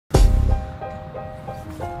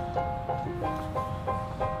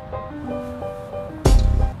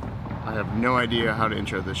have no idea how to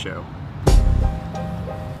intro this show.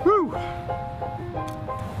 Woo!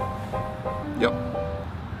 Yep.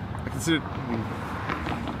 I consider.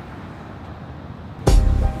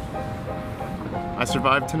 I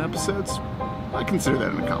survived 10 episodes. I consider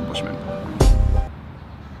that an accomplishment.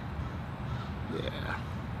 Yeah.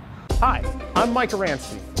 Hi, I'm Mike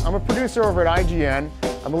Aransky. I'm a producer over at IGN.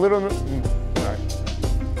 I'm a little. Sorry.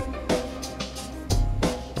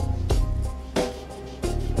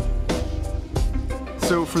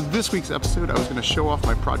 So for this week's episode, I was going to show off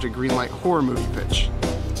my Project Greenlight horror movie pitch.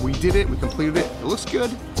 We did it, we completed it, it looks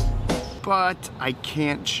good, but I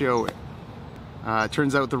can't show it. It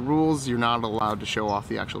turns out the rules, you're not allowed to show off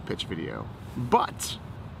the actual pitch video. But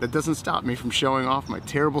that doesn't stop me from showing off my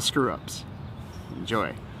terrible screw-ups.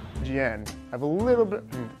 Enjoy. IGN. I have a little bit.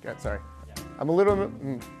 Sorry. I'm a little bit.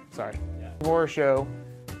 Sorry. Horror show.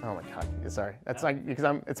 Oh my God. Sorry. That's like because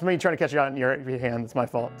it's me trying to catch it out in your hand. It's my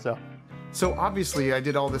fault. So obviously I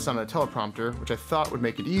did all this on a teleprompter, which I thought would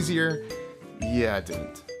make it easier. Yeah, it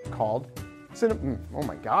didn't. Called. Oh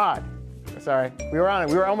my God. Sorry. We were on it.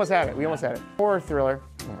 We were almost at it. We almost had it. Horror thriller.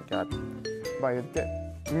 Oh my God. By the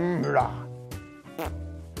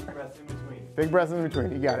Breaths in between. Big breaths in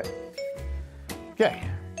between. You got it. Okay.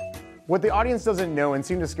 What the audience doesn't know and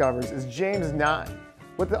soon discovers is James not.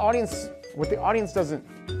 The only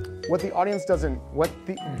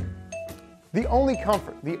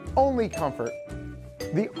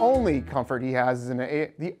comfort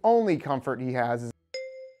he has is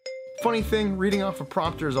Funny thing, reading off a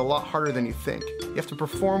prompter is a lot harder than you think. You have to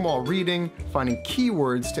perform while reading, finding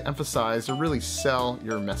keywords to emphasize or really sell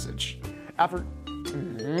your message. after.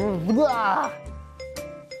 You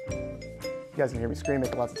guys can hear me scream,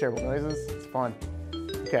 make lots of terrible noises. It's fun.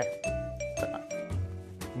 Okay.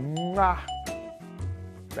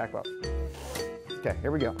 Back up. Okay,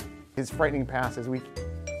 here we go. His frightening past is weak.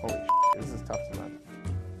 Holy shit, this is tough sometimes.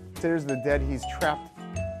 Considers the dead he's trapped.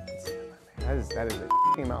 That is a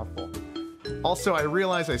f***ing mouthful. Also, I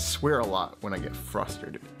realize I swear a lot when I get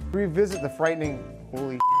frustrated. Revisit the frightening.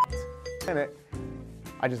 Holy shit. Damn it.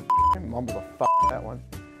 I just mumbled the fuck that one.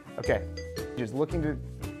 Okay. Just looking to.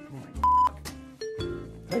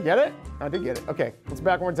 Did I get it? I did get it. Okay, let's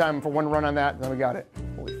back one time for one run on that, and then we got it.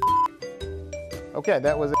 Holy f***. Okay,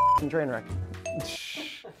 that was a train wreck.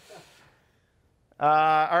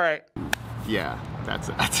 All right. Yeah, that's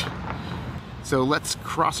it. So let's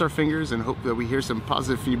cross our fingers and hope that we hear some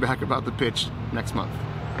positive feedback about the pitch next month.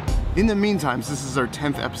 In the meantime, since this is our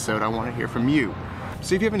 10th episode, I want to hear from you.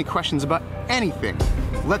 So if you have any questions about anything,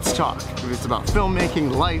 let's talk. If it's about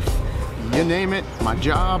filmmaking, life, you name it, my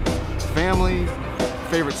job, family,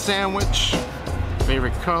 favorite sandwich,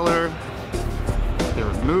 favorite color,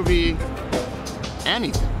 favorite movie,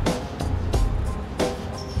 anything.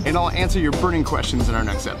 And I'll answer your burning questions in our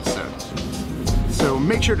next episode. So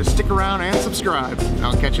make sure to stick around and subscribe, and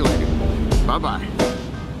I'll catch you later. Bye-bye.